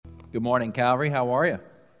Good morning, Calvary. How are you?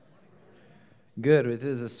 Good. It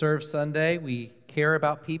is a Serve Sunday. We care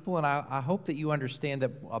about people, and I hope that you understand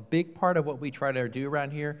that a big part of what we try to do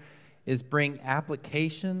around here is bring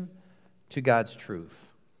application to God's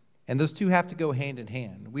truth. And those two have to go hand in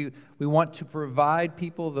hand. We want to provide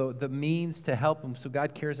people the means to help them. So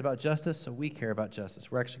God cares about justice, so we care about justice.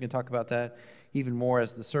 We're actually going to talk about that even more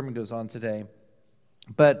as the sermon goes on today.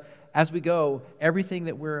 But as we go, everything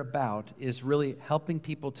that we're about is really helping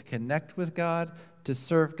people to connect with God, to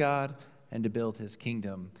serve God, and to build His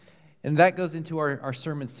kingdom. And that goes into our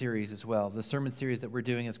sermon series as well. The sermon series that we're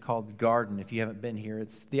doing is called Garden, if you haven't been here.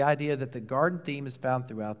 It's the idea that the garden theme is found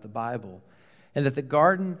throughout the Bible, and that the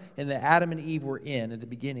garden and that Adam and Eve were in at the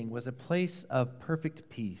beginning was a place of perfect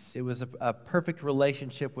peace. It was a perfect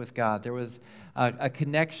relationship with God. There was a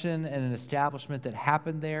connection and an establishment that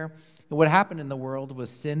happened there. And what happened in the world was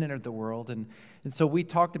sin entered the world. And so we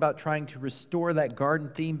talked about trying to restore that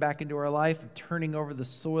garden theme back into our life, and turning over the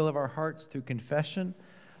soil of our hearts through confession,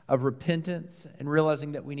 of repentance, and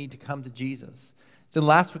realizing that we need to come to Jesus. Then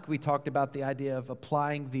last week we talked about the idea of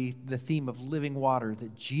applying the theme of living water,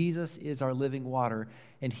 that Jesus is our living water,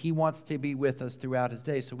 and He wants to be with us throughout His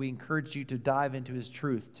day. So we encourage you to dive into His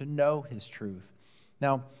truth, to know His truth.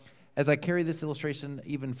 Now, as I carry this illustration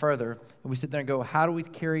even further, and we sit there and go, how do we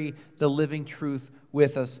carry the living truth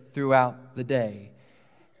with us throughout the day?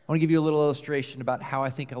 I want to give you a little illustration about how I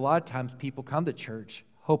think a lot of times people come to church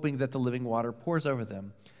hoping that the living water pours over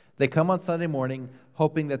them. They come on Sunday morning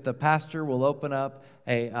hoping that the pastor will open up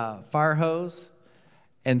a fire hose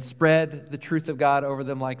and spread the truth of God over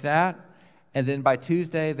them like that, and then by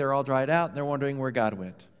Tuesday they're all dried out and they're wondering where God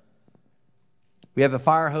went. We have a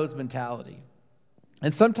fire hose mentality.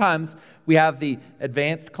 And sometimes we have the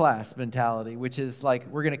advanced class mentality, which is like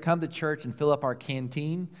we're going to come to church and fill up our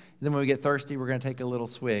canteen, and then when we get thirsty, we're going to take a little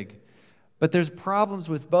swig. But there's problems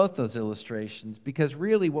with both those illustrations, because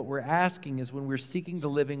really what we're asking is, when we're seeking the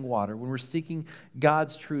living water, when we're seeking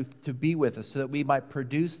God's truth to be with us so that we might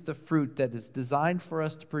produce the fruit that is designed for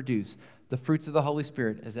us to produce, the fruits of the Holy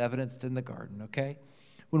Spirit as evidenced in the garden, okay?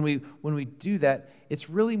 When we do that, it's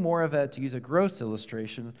really more of a, to use a gross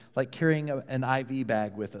illustration, like carrying an IV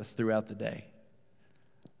bag with us throughout the day,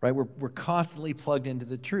 right? We're constantly plugged into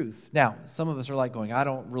the truth. Now, some of us are like going, I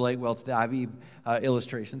don't relate well to the IV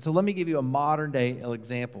illustration. So let me give you a modern day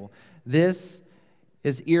example. This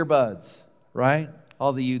is earbuds, right?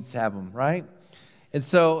 All the youths have them, right? And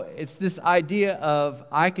so it's this idea of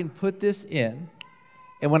I can put this in,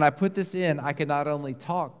 and when I put this in, I can not only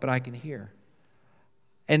talk, but I can hear.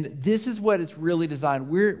 And this is what it's really designed.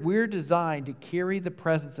 We're designed to carry the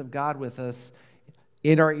presence of God with us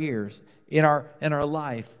in our ears, in our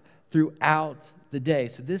life throughout the day.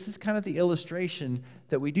 So this is kind of the illustration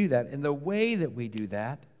that we do that. And the way that we do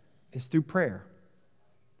that is through prayer.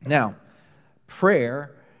 Now,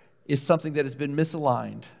 prayer is something that has been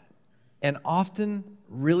misaligned and often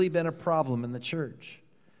really been a problem in the church.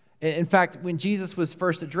 In fact, when Jesus was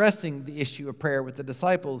first addressing the issue of prayer with the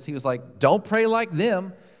disciples, He was like, don't pray like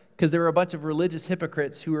them, because there were a bunch of religious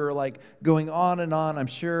hypocrites who were like going on and on, I'm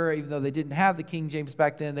sure, even though they didn't have the King James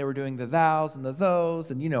back then, they were doing the thous and the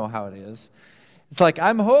those, and you know how it is. It's like,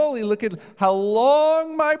 I'm holy, look at how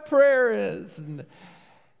long my prayer is. And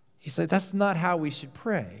He said, that's not how we should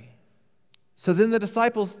pray. So then the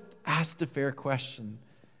disciples asked a fair question.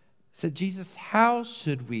 They said, Jesus, how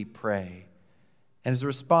should we pray? And His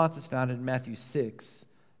response is found in Matthew 6,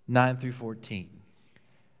 9 through 14.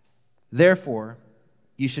 Therefore,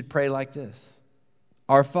 you should pray like this.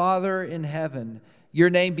 Our Father in heaven,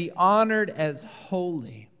 your name be honored as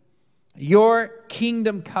holy. Your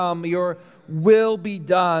kingdom come, your will be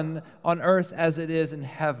done on earth as it is in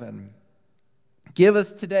heaven. Give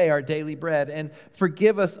us today our daily bread, and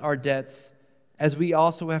forgive us our debts as we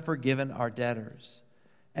also have forgiven our debtors.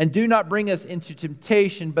 And do not bring us into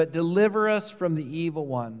temptation, but deliver us from the evil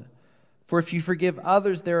one. For if you forgive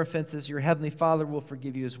others their offenses, your heavenly Father will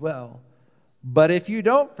forgive you as well. But if you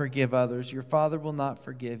don't forgive others, your Father will not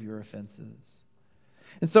forgive your offenses.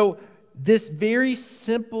 And so this very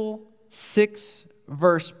simple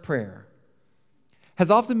 6-verse prayer has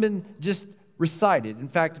often been just recited. In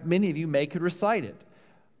fact, many of you could recite it.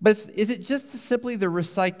 But is it just simply the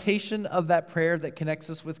recitation of that prayer that connects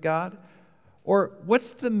us with God? Or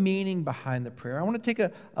what's the meaning behind the prayer? I want to take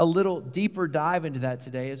a little deeper dive into that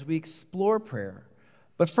today as we explore prayer.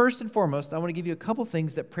 But first and foremost, I want to give you a couple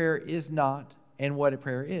things that prayer is not and what a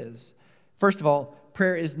prayer is. First of all,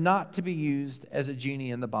 prayer is not to be used as a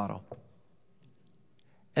genie in the bottle.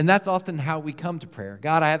 And that's often how we come to prayer.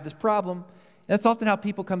 God, I have this problem, That's often how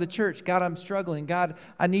people come to church. God, I'm struggling. God,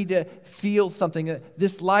 I need to feel something.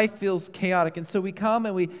 This life feels chaotic. And so we come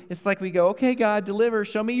and it's like we go, okay, God, deliver.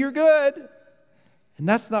 Show me you're good. And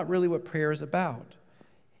that's not really what prayer is about.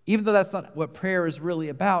 Even though that's not what prayer is really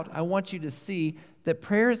about, I want you to see that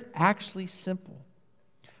prayer is actually simple.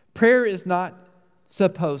 Prayer is not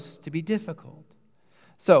supposed to be difficult.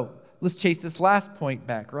 So let's chase this last point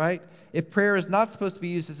back, right? If prayer is not supposed to be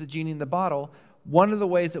used as a genie in the bottle, one of the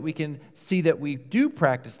ways that we can see that we do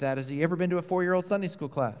practice that is, have you ever been to a 4-year-old Sunday school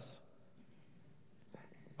class?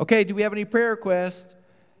 Okay, do we have any prayer requests?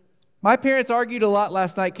 My parents argued a lot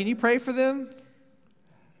last night. Can you pray for them?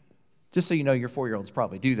 Just so you know, your 4-year-olds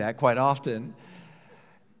probably do that quite often.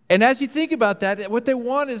 And as you think about that, what they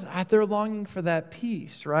want is they're longing for that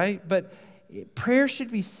peace, right? But prayer should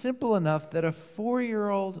be simple enough that a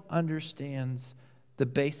 4-year-old understands the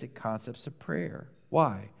basic concepts of prayer.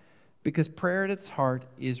 Why? Because prayer at its heart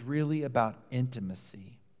is really about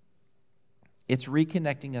intimacy. It's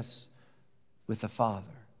reconnecting us with the Father.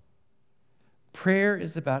 Prayer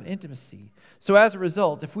is about intimacy. So as a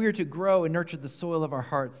result, if we are to grow and nurture the soil of our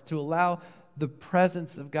hearts, to allow the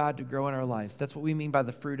presence of God to grow in our lives, that's what we mean by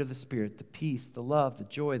the fruit of the Spirit, the peace, the love, the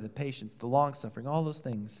joy, the patience, the long-suffering, all those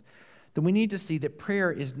things, then we need to see that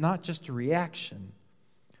prayer is not just a reaction,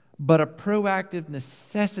 but a proactive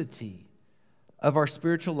necessity of our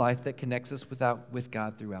spiritual life that connects us with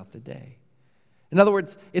God throughout the day. In other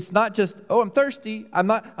words, it's not just, oh, I'm thirsty, I'm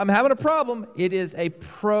having a problem. It is a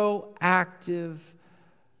proactive,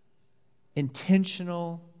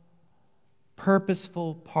 intentional,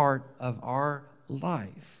 purposeful part of our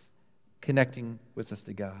life connecting with us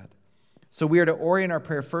to God. So we are to orient our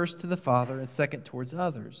prayer first to the Father and second towards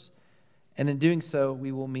others. And in doing so,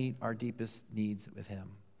 we will meet our deepest needs with Him.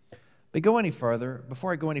 But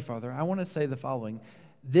before I go any farther, I want to say the following.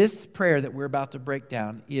 This prayer that we're about to break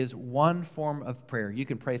down is one form of prayer. You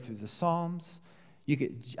can pray through the Psalms.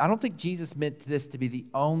 I don't think Jesus meant this to be the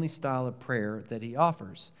only style of prayer that He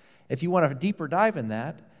offers. If you want a deeper dive in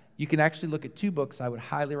that, you can actually look at 2 books I would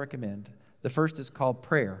highly recommend. The first is called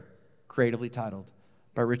Prayer, creatively titled,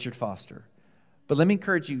 by Richard Foster. But let me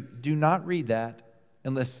encourage you, do not read that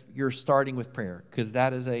unless you're starting with prayer, because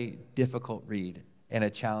that is a difficult read and a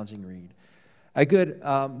challenging read. A good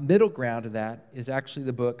middle ground to that is actually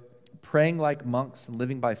the book Praying Like Monks and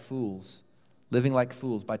Living Like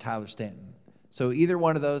Fools by Tyler Stanton. So either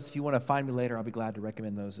one of those, if you want to find me later, I'll be glad to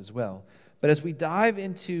recommend those as well. But as we dive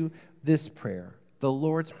into this prayer, the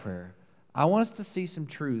Lord's Prayer, I want us to see some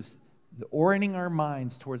truths, orienting our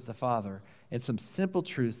minds towards the Father, and some simple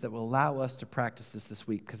truths that will allow us to practice this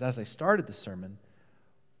week. Because as I started the sermon,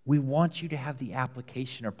 we want you to have the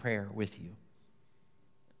application of prayer with you.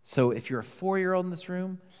 So if you're a 4-year-old in this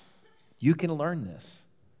room, you can learn this.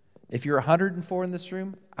 If you're 104 in this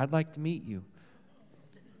room, I'd like to meet you.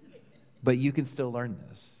 But you can still learn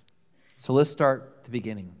this. So let's start at the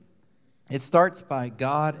beginning. It starts by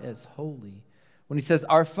God as holy. When He says,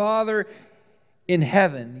 "Our Father in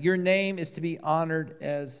heaven, your name is to be honored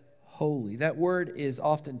as holy." That word is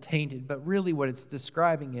often tainted, but really what it's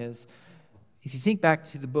describing is, if you think back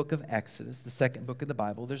to the book of Exodus, the second book of the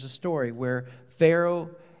Bible, there's a story where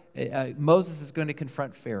Moses is going to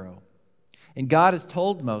confront Pharaoh. And God has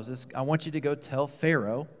told Moses, I want you to go tell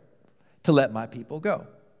Pharaoh to let my people go.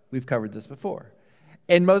 We've covered this before.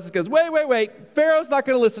 And Moses goes, wait, Pharaoh's not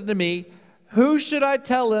going to listen to me. Who should I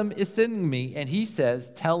tell him is sending me? And he says,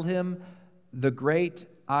 tell him the great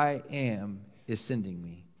I am is sending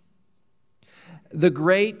me. The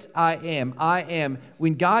great I am. I am.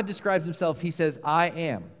 When God describes Himself, He says, I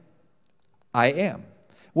am. I am.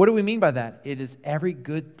 What do we mean by that? It is every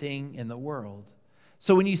good thing in the world.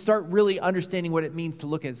 So when you start really understanding what it means to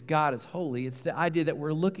look at God as holy, it's the idea that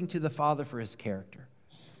we're looking to the Father for His character.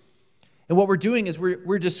 And what we're doing is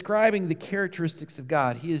we're describing the characteristics of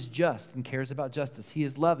God. He is just and cares about justice. He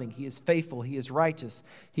is loving. He is faithful. He is righteous.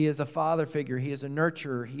 He is a father figure. He is a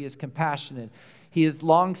nurturer. He is compassionate. He is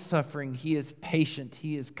long-suffering. He is patient.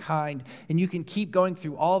 He is kind. And you can keep going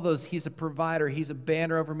through all those. He's a provider. He's a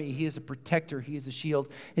banner over me. He is a protector. He is a shield.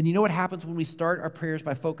 And you know what happens when we start our prayers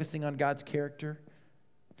by focusing on God's character?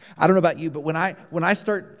 I don't know about you, but when I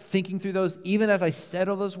start thinking through those, even as I said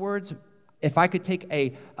all those words, if I could take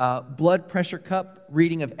a blood pressure cup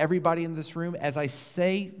reading of everybody in this room, as I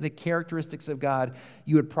say the characteristics of God,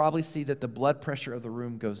 you would probably see that the blood pressure of the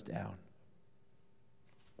room goes down.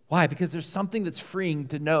 Why? Because there's something that's freeing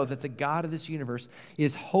to know that the God of this universe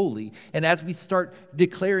is holy. And as we start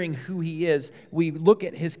declaring who he is, we look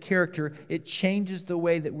at his character, it changes the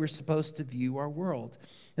way that we're supposed to view our world.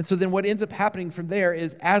 And so then what ends up happening from there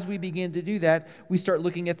is as we begin to do that, we start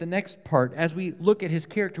looking at the next part. As we look at his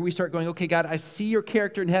character, we start going, okay, God, I see your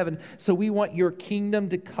character in heaven, so we want your kingdom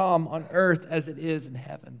to come on earth as it is in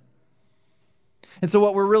heaven. And so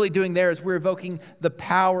what we're really doing there is we're evoking the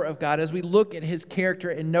power of God. As we look at his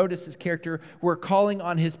character and notice his character, we're calling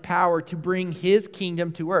on his power to bring his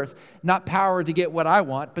kingdom to earth. Not power to get what I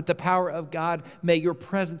want, but the power of God, may your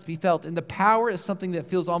presence be felt. And the power is something that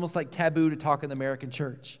feels almost like taboo to talk in the American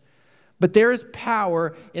church. But there is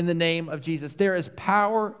power in the name of Jesus. There is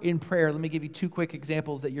power in prayer. Let me give you 2 quick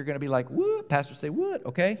examples that you're going to be like, what? Pastor say, what?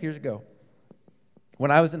 Okay, here's a go.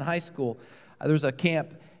 When I was in high school, there was a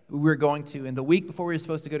camp we were going to, and the week before we were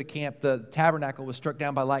supposed to go to camp, the tabernacle was struck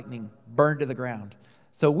down by lightning, burned to the ground.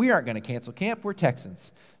 So we aren't going to cancel camp, we're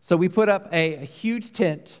Texans. So we put up a huge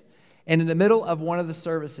tent, and in the middle of one of the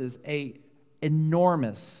services, a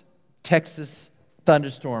enormous Texas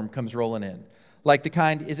thunderstorm comes rolling in. Like the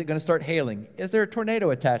kind, is it going to start hailing? Is there a tornado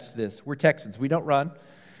attached to this? We're Texans, we don't run.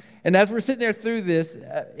 And as we're sitting there through this,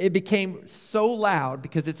 it became so loud,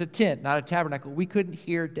 because it's a tent, not a tabernacle, we couldn't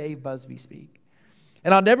hear Dave Busby speak.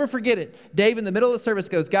 And I'll never forget it. Dave, in the middle of the service,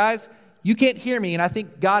 goes, guys, you can't hear me, and I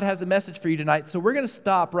think God has a message for you tonight, so we're going to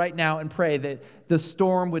stop right now and pray that the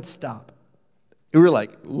storm would stop. And we were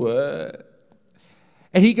like, what?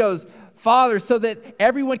 And he goes, Father, so that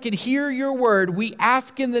everyone can hear your word, we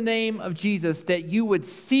ask in the name of Jesus that you would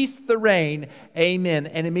cease the rain. Amen.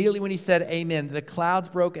 And immediately when he said amen, the clouds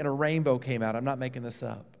broke and a rainbow came out. I'm not making this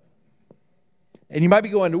up. And you might be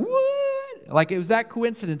going, what? Like it was that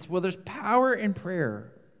coincidence. Well, there's power in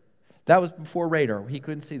prayer. That was before radar. He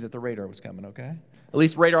couldn't see that the radar was coming, okay? At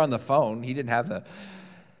least radar on the phone. He didn't have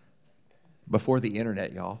before the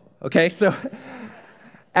internet, y'all. Okay, so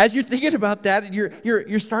as you're thinking about that,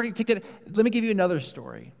 you're starting to get. Let me give you another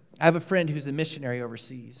story. I have a friend who's a missionary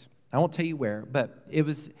overseas. I won't tell you where, but it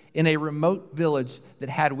was in a remote village that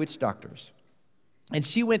had witch doctors. And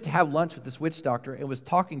she went to have lunch with this witch doctor and was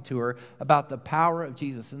talking to her about the power of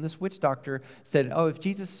Jesus. And this witch doctor said, oh, if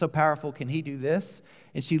Jesus is so powerful, can he do this?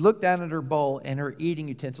 And she looked down at her bowl, and her eating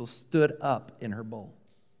utensils stood up in her bowl.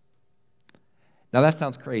 Now, that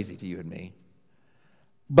sounds crazy to you and me.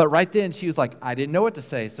 But right then, she was like, I didn't know what to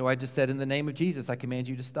say, so I just said, in the name of Jesus, I command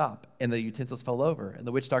you to stop. And the utensils fell over. And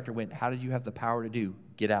the witch doctor went, how did you have the power to do?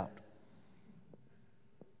 Get out.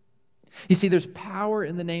 You see, there's power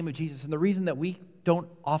in the name of Jesus. And the reason that we don't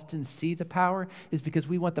often see the power is because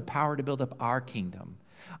we want the power to build up our kingdom.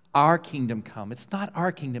 Our kingdom come. It's not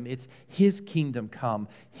our kingdom, it's his kingdom come.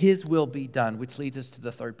 His will be done, which leads us to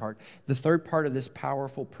the third part. The third part of this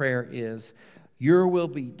powerful prayer is, your will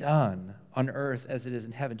be done on earth as it is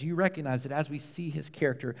in heaven. Do you recognize that as we see his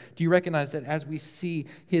character, do you recognize that as we see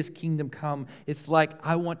his kingdom come, it's like,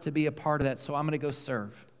 I want to be a part of that, so I'm going to go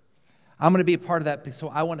serve. I'm going to be a part of that, so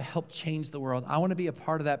I want to help change the world. I want to be a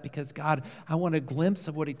part of that because, God, I want a glimpse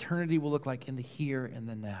of what eternity will look like in the here and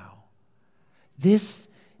the now. This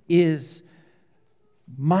is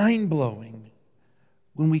mind-blowing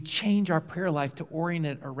when we change our prayer life to orient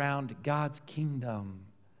it around God's kingdom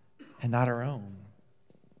and not our own.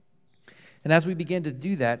 And as we begin to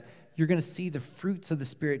do that, you're going to see the fruits of the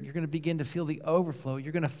Spirit. You're going to begin to feel the overflow.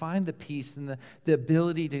 You're going to find the peace and the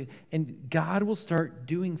ability to, and God will start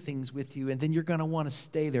doing things with you, and then you're going to want to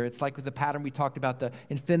stay there. It's like with the pattern we talked about, the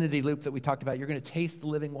infinity loop that we talked about. You're going to taste the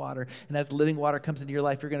living water, and as the living water comes into your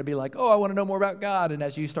life, you're going to be like, oh, I want to know more about God. And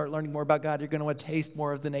as you start learning more about God, you're going to want to taste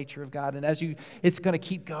more of the nature of God. And it's going to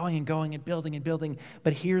keep going and going and building and building.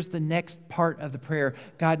 But here's the next part of the prayer.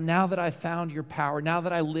 God, now that I've found your power, now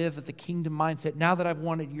that I live with the kingdom mindset, now that I've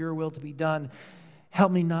wanted your will to be done,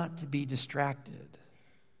 help me not to be distracted.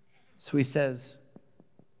 So he says,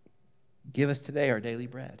 give us today our daily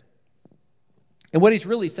bread. And what he's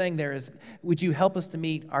really saying there is, would you help us to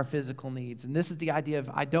meet our physical needs? And this is the idea of,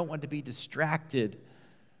 I don't want to be distracted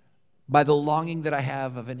by the longing that I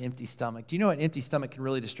have of an empty stomach. Do you know an empty stomach can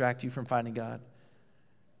really distract you from finding God?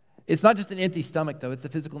 It's not just an empty stomach, though. It's the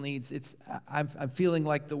physical needs. I'm feeling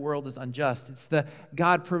like the world is unjust. It's the,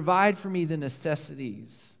 God, provide for me the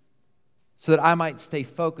necessities so that I might stay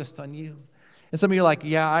focused on you. And some of you are like,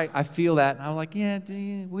 yeah, I feel that. And I'm like, yeah,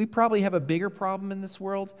 we probably have a bigger problem in this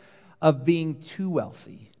world of being too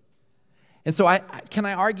wealthy. And so can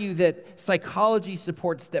I argue that psychology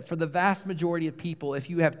supports that for the vast majority of people, if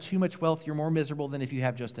you have too much wealth, you're more miserable than if you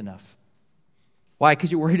have just enough. Why?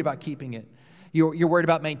 Because you're worried about keeping it. You're worried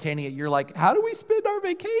about maintaining it. You're like, how do we spend our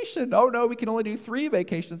vacation? Oh no, we can only do 3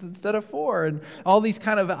 vacations instead of 4, and all these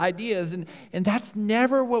kind of ideas. And that's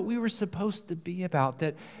never what we were supposed to be about.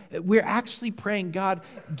 That we're actually praying, God,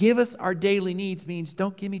 give us our daily needs means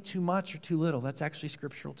don't give me too much or too little. That's actually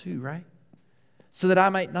scriptural too, right? So that I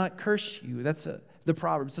might not curse you. That's the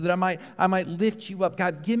proverb. So that I might lift you up.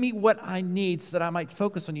 God, give me what I need so that I might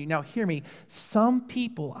focus on you. Now hear me. Some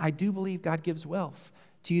people, I do believe God gives wealth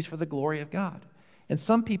to use for the glory of God. And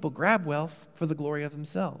some people grab wealth for the glory of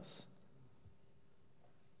themselves.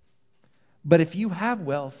 But if you have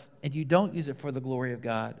wealth and you don't use it for the glory of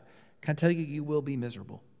God, can I tell you, you will be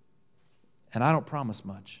miserable. And I don't promise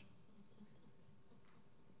much.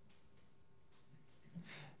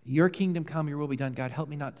 Your kingdom come, your will be done. God, help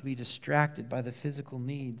me not to be distracted by the physical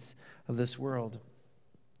needs of this world.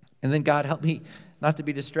 And then, God, help me not to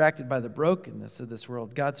be distracted by the brokenness of this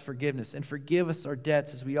world, God's forgiveness. And forgive us our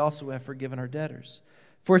debts as we also have forgiven our debtors.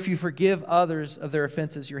 For if you forgive others of their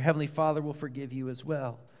offenses, your heavenly Father will forgive you as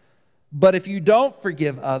well. But if you don't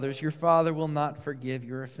forgive others, your Father will not forgive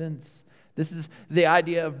your offense. This is the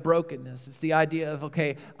idea of brokenness. It's the idea of,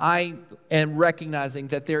 okay, I am recognizing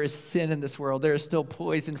that there is sin in this world. There is still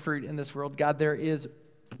poison fruit in this world. God, there is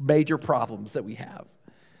major problems that we have.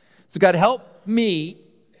 So God, help me.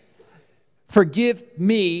 Forgive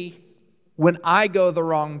me when I go the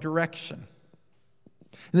wrong direction.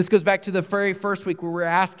 And this goes back to the very first week where we're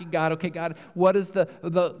asking God, okay, God, what is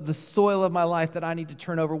the soil of my life that I need to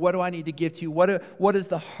turn over? What do I need to give to you? What is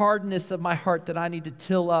the hardness of my heart that I need to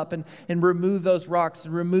till up and remove those rocks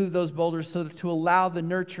and remove those boulders so to allow the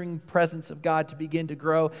nurturing presence of God to begin to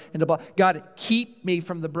grow? And God, keep me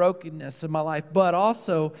from the brokenness of my life, but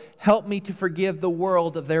also help me to forgive the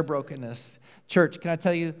world of their brokenness. Church, can I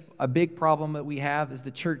tell you, a big problem that we have is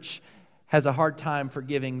the church has a hard time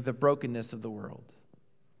forgiving the brokenness of the world.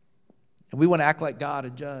 And we want to act like God, a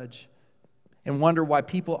judge, and wonder why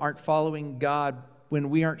people aren't following God when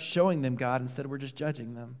we aren't showing them God. Instead, we're just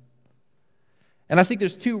judging them. And I think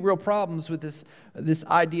there's 2 real problems with this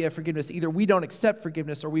idea of forgiveness. Either we don't accept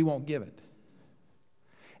forgiveness or we won't give it.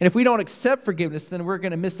 And if we don't accept forgiveness, then we're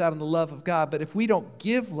going to miss out on the love of God. But if we don't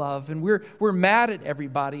give love and we're mad at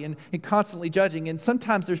everybody and constantly judging, and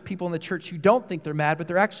sometimes there's people in the church who don't think they're mad, but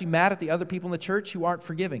they're actually mad at the other people in the church who aren't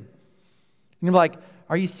forgiving. And you're like,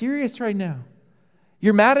 are you serious right now?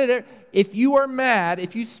 You're mad at it. If you are mad,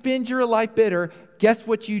 if you spend your life bitter, guess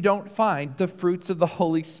what you don't find? The fruits of the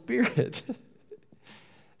Holy Spirit.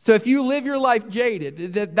 So if you live your life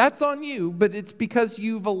jaded, that's on you, but it's because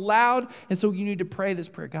you've allowed, and so you need to pray this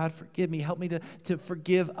prayer. God, forgive me. Help me to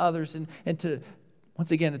forgive others and to, once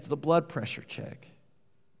again, it's the blood pressure check.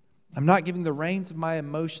 I'm not giving the reins of my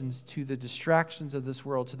emotions to the distractions of this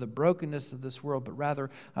world, to the brokenness of this world, but rather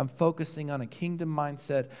I'm focusing on a kingdom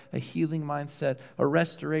mindset, a healing mindset, a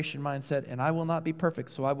restoration mindset, and I will not be perfect,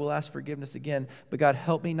 so I will ask forgiveness again. But God,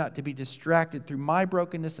 help me not to be distracted through my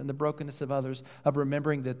brokenness and the brokenness of others, of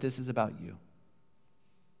remembering that this is about you.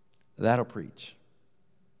 That'll preach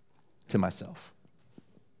to myself.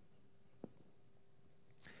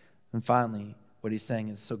 And finally, what he's saying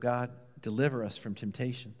is, so God, deliver us from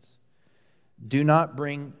temptations. Do not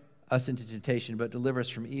bring us into temptation, but deliver us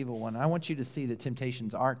from evil one. I want you to see that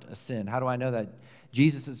temptations aren't a sin. How do I know that?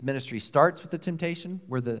 Jesus' ministry starts with the temptation,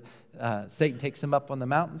 where Satan takes him up on the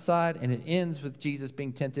mountainside, and it ends with Jesus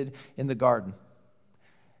being tempted in the garden.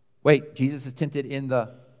 Wait, Jesus is tempted in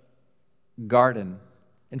the garden.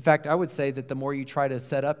 In fact, I would say that the more you try to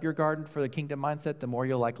set up your garden for the kingdom mindset, the more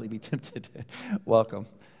you'll likely be tempted. Welcome.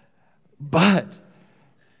 But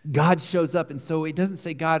God shows up, and so it doesn't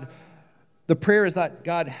say God. The prayer is not,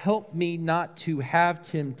 God, help me not to have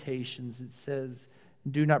temptations. It says,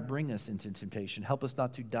 do not bring us into temptation. Help us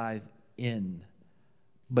not to dive in,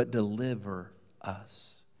 but deliver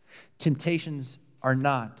us. Temptations are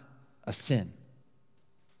not a sin.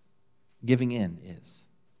 Giving in is.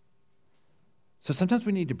 So sometimes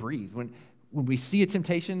we need to breathe. When we see a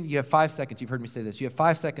temptation, you have 5 seconds. You've heard me say this. You have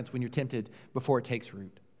 5 seconds when you're tempted before it takes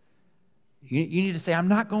root. You need to say, I'm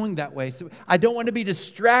not going that way. So I don't want to be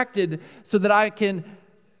distracted so that I can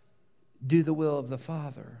do the will of the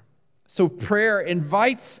Father. So prayer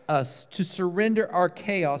invites us to surrender our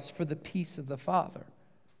chaos for the peace of the Father.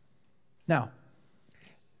 Now,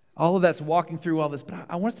 all of that's walking through all this, but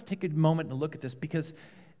I want us to take a moment to look at this because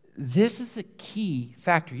this is a key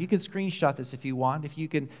factor. You can screenshot this if you want, if you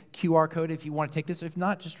can QR code if you want to take this. If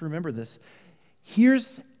not, just remember this.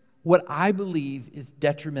 Here's what I believe is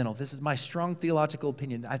detrimental. This is my strong theological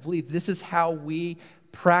opinion. I believe this is how we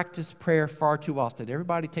practice prayer far too often.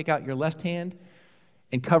 Everybody take out your left hand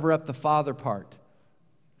and cover up the Father part.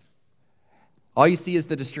 All you see is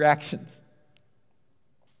the distractions.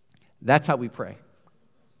 That's how we pray.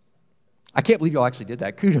 I can't believe y'all actually did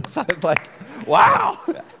that. Kudos. I was like, wow.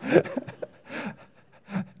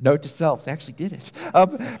 Note to self, they actually did it.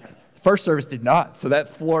 First service did not, so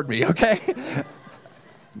that floored me, okay?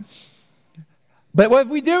 But what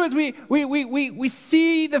we do is we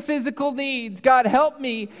see the physical needs. God, help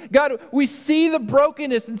me. God, we see the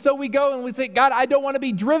brokenness. And so we go and we say, God, I don't want to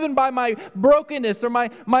be driven by my brokenness or my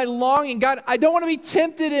longing. God, I don't want to be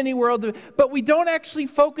tempted anywhere. But we don't actually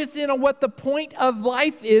focus in on what the point of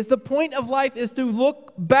life is. The point of life is to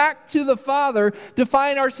look back to the Father, to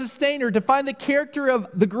find our sustainer, to find the character of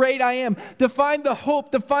the great I am, to find the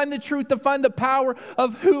hope, to find the truth, to find the power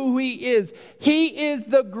of who He is. He is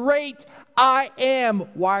the great I am.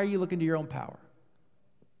 Why are you looking to your own power?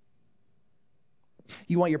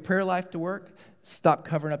 You want your prayer life to work? Stop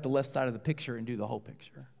covering up the left side of the picture and do the whole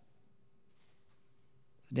picture.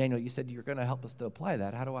 Daniel, you said you're going to help us to apply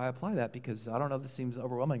that. How do I apply that? Because I don't know, this seems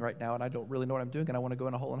overwhelming right now, and I don't really know what I'm doing, and I want to go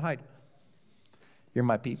in a hole and hide. You're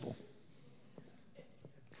my people.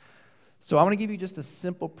 So I want to give you just a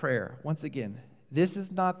simple prayer. Once again, this is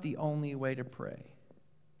not the only way to pray.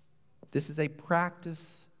 This is a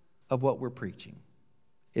practice of what we're preaching.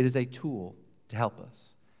 It is a tool to help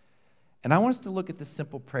us. And I want us to look at this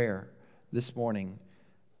simple prayer this morning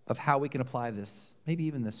of how we can apply this, maybe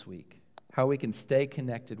even this week, how we can stay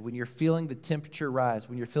connected. When you're feeling the temperature rise,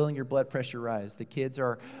 when you're feeling your blood pressure rise, the kids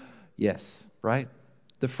are, yes, right?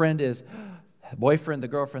 The friend is, boyfriend, the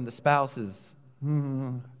girlfriend, the spouse is,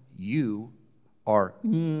 you are,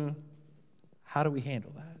 how do we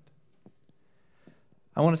handle that?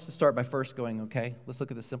 I want us to start by first going, okay, let's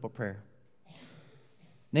look at this simple prayer.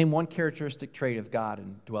 Name one characteristic trait of God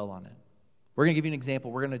and dwell on it. We're going to give you an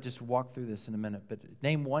example. We're going to just walk through this in a minute, but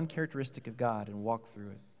name one characteristic of God and walk through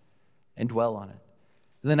it and dwell on it.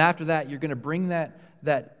 And then after that, you're going to bring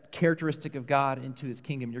that characteristic of God into His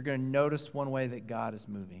kingdom. You're going to notice one way that God is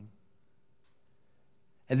moving.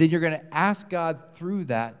 And then you're going to ask God through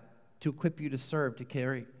that to equip you to serve, to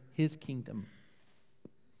carry His kingdom.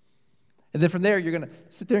 And then from there, you're going to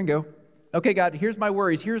sit there and go, okay, God, here's my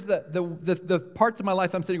worries. Here's the parts of my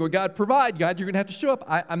life I'm sitting going, God, provide. God, you're going to have to show up.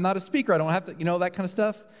 I'm not a speaker. I don't have to, that kind of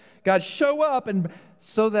stuff. God, show up, and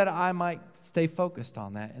so that I might stay focused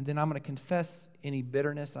on that. And then I'm going to confess any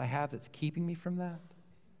bitterness I have that's keeping me from that.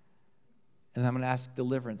 And I'm going to ask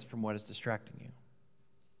deliverance from what is distracting you.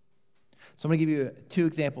 So I'm going to give you 2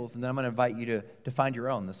 examples, and then I'm going to invite you to find your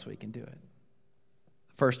own this week and do it.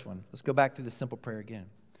 The first one, let's go back to the simple prayer again.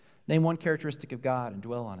 Name one characteristic of God and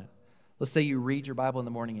dwell on it. Let's say you read your Bible in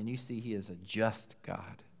the morning and you see He is a just God.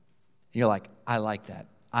 And you're like, I like that.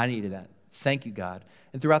 I needed that. Thank you, God.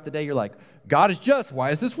 And throughout the day, you're like, God is just.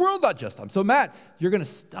 Why is this world not just? I'm so mad. You're going to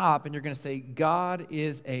stop and you're going to say, God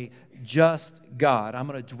is a just God. I'm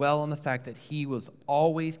going to dwell on the fact that He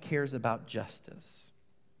always cares about justice.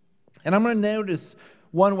 And I'm going to notice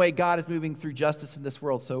one way God is moving through justice in this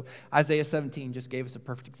world. So Isaiah 17 just gave us a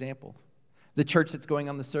perfect example. The church that's going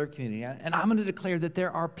on the Serve community. And I'm going to declare that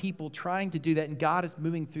there are people trying to do that, and God is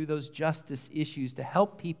moving through those justice issues to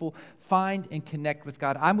help people find and connect with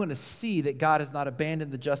God. I'm going to see that God has not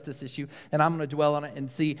abandoned the justice issue, and I'm going to dwell on it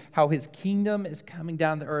and see how His kingdom is coming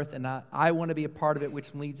down to earth, and I want to be a part of it,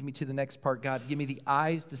 which leads me to the next part. God, give me the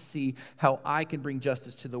eyes to see how I can bring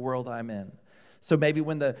justice to the world I'm in. So maybe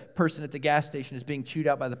when the person at the gas station is being chewed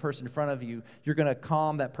out by the person in front of you, you're going to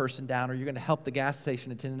calm that person down, or you're going to help the gas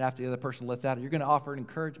station attendant after the other person lets out, or you're going to offer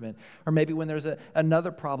encouragement. Or maybe when there's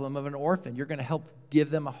another problem of an orphan, you're going to help give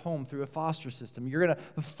them a home through a foster system. You're going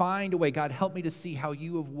to find a way. God, help me to see how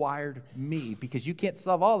You have wired me, because You can't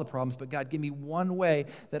solve all the problems, but God, give me one way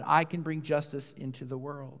that I can bring justice into the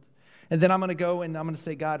world. And then I'm going to go and I'm going to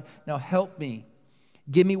say, God, now help me.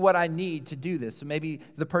 Give me what I need to do this. So maybe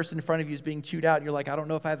the person in front of you is being chewed out, and you're like, I don't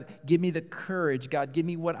know if I have. Give me the courage, God. Give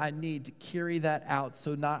me what I need to carry that out,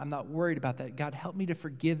 so I'm not worried about that. God, help me to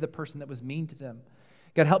forgive the person that was mean to them.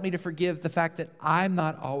 God, help me to forgive the fact that I'm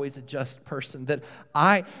not always a just person. That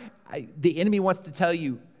the enemy wants to tell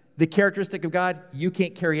you the characteristic of God you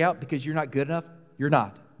can't carry out because you're not good enough. You're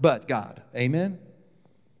not, but God. Amen.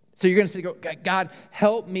 So you're going to say, God,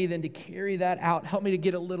 help me then to carry that out. Help me to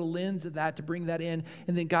get a little lens of that, to bring that in.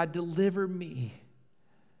 And then, God, deliver me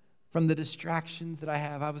from the distractions that I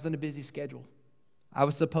have. I was on a busy schedule. I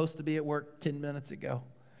was supposed to be at work 10 minutes ago.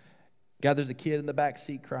 God, there's a kid in the back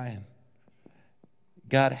seat crying.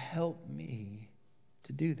 God, help me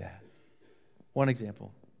to do that. One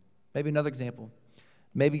example. Maybe another example.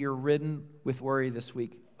 Maybe you're ridden with worry this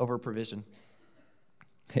week over provision.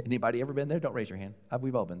 Anybody ever been there? Don't raise your hand.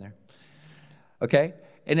 We've all been there. Okay?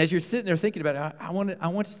 And as you're sitting there thinking about it, I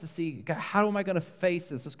want us to see, God, how am I going to face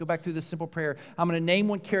this? Let's go back through this simple prayer. I'm going to name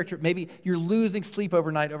one character. Maybe you're losing sleep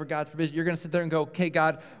overnight over God's provision. You're going to sit there and go, okay,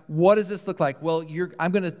 God, what does this look like? Well,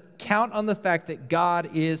 I'm going to count on the fact that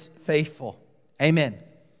God is faithful. Amen.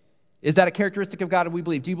 Is that a characteristic of God that we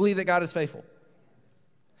believe? Do you believe that God is faithful?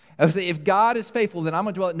 I would say if God is faithful, then I'm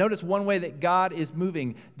going to dwell. Notice one way that God is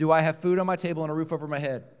moving. Do I have food on my table and a roof over my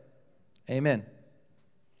head? Amen.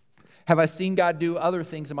 Have I seen God do other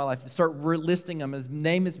things in my life? Start listing them,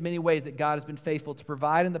 name as many ways that God has been faithful to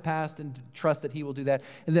provide in the past and to trust that He will do that.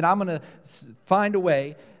 And then I'm going to find a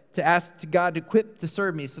way to ask God to equip to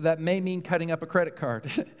serve me. So that may mean cutting up a credit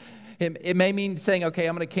card. It may mean saying, okay,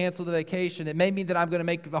 I'm going to cancel the vacation. It may mean that I'm going to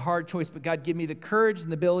make the hard choice, but God, give me the courage and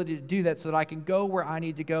the ability to do that so that I can go where I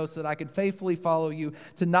need to go, so that I can faithfully follow you,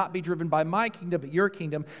 to not be driven by my kingdom, but your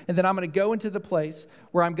kingdom. And then I'm going to go into the place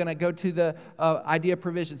where I'm going to go to the idea of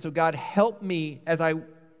provision. So God, help me as I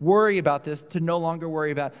worry about this to no longer worry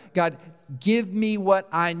about. God, give me what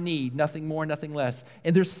I need, nothing more, nothing less.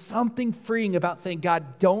 And there's something freeing about saying,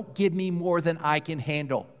 God, don't give me more than I can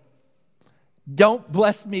handle. Don't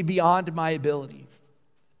bless me beyond my abilities.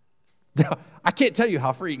 I can't tell you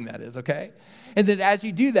how freeing that is, okay? And then as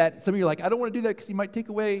you do that, some of you are like, I don't want to do that because He might take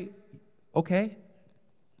away. Okay.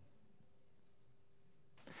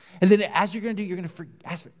 And then as you're going to do, you're going to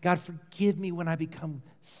ask, God, forgive me when I become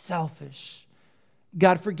selfish.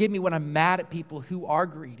 God, forgive me when I'm mad at people who are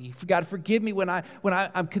greedy. God, forgive me when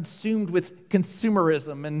I'm consumed with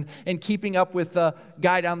consumerism and keeping up with the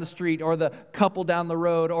guy down the street or the couple down the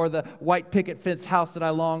road or the white picket fence house that I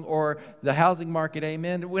long or the housing market,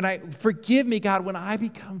 amen. Forgive me, God, when I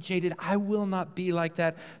become jaded, I will not be like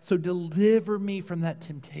that. So deliver me from that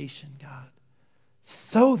temptation, God,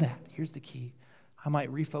 so that, here's the key, I might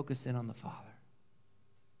refocus in on the Father.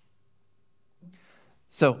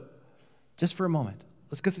 So, just for a moment,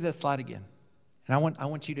 let's go through that slide again. And I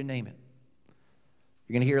want you to name it.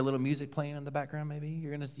 You're going to hear a little music playing in the background maybe.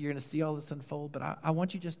 You're going to see all this unfold, but I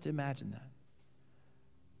want you just to imagine that.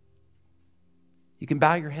 You can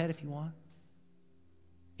bow your head if you want.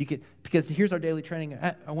 Because here's our daily training.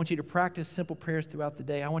 I want you to practice simple prayers throughout the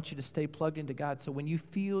day. I want you to stay plugged into God. So when you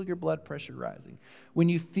feel your blood pressure rising, when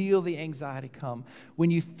you feel the anxiety come, when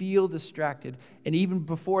you feel distracted, and even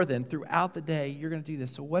before then, throughout the day, you're going to do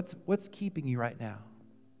this. So what's keeping you right now?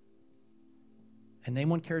 And name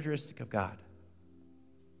one characteristic of God.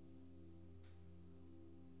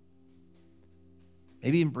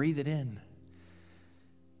 Maybe even breathe it in.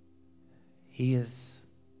 He is.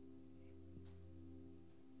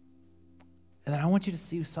 And then I want you to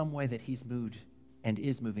see some way that He's moved and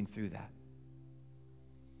is moving through that.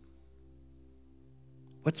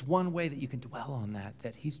 What's one way that you can dwell on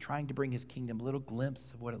that He's trying to bring His kingdom, a little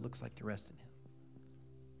glimpse of what it looks like to rest in Him?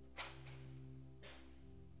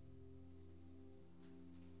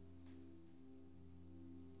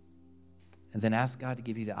 And then ask God to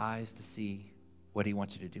give you the eyes to see what He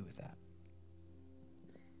wants you to do with that.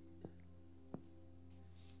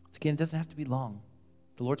 Once again, it doesn't have to be long.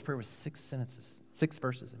 The Lord's Prayer was 6 verses.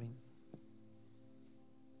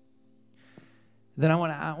 Then I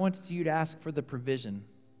want you to ask for the provision.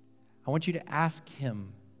 I want you to ask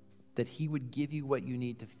Him that He would give you what you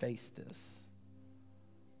need to face this,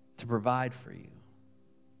 to provide for you.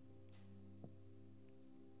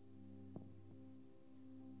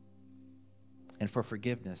 And for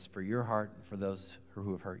forgiveness for your heart and for those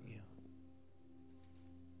who have hurt you.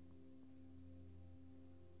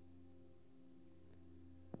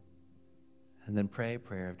 And then pray a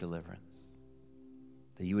prayer of deliverance,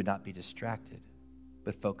 that you would not be distracted,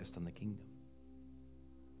 but focused on the kingdom.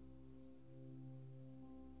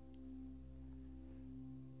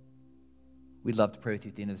 We'd love to pray with you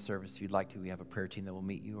at the end of the service. If you'd like to, we have a prayer team that will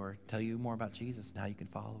meet you or tell you more about Jesus and how you can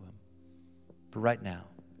follow Him. But right now,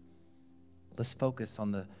 let's focus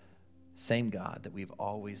on the same God that we've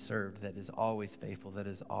always served, that is always faithful, that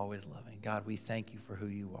is always loving. God, we thank you for who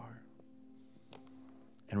you are.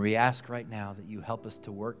 And we ask right now that you help us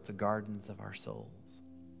to work the gardens of our souls,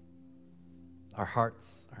 our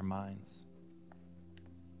hearts, our minds.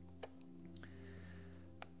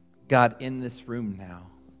 God, in this room now,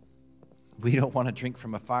 we don't want to drink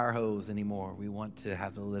from a fire hose anymore. We want to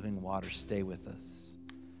have the living water stay with us.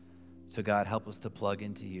 So God, help us to plug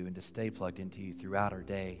into you and to stay plugged into you throughout our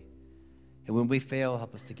day. And when we fail,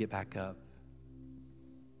 help us to get back up.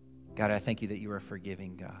 God, I thank you that you are a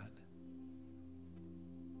forgiving God.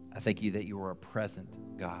 I thank you that you are a present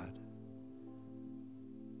God.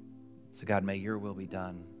 So God, may your will be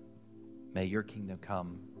done. May your kingdom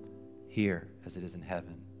come here as it is in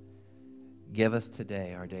heaven. Give us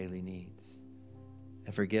today our daily needs.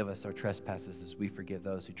 and forgive us our trespasses as we forgive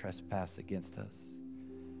those who trespass against us.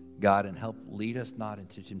 God, and help lead us not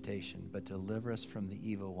into temptation, but deliver us from the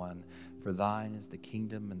evil one. For thine is the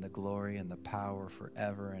kingdom and the glory and the power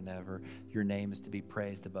forever and ever. Your name is to be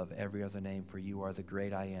praised above every other name, for you are the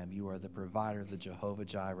great I am. You are the provider, the Jehovah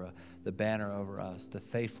Jireh, the banner over us, the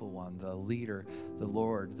faithful one, the leader, the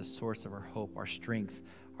Lord, the source of our hope, our strength,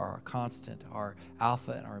 our constant, our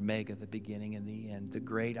Alpha and our Omega, the beginning and the end, the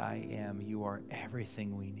great I am. You are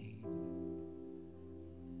everything we need.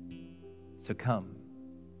 So come,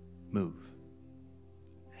 move.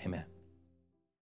 Amen.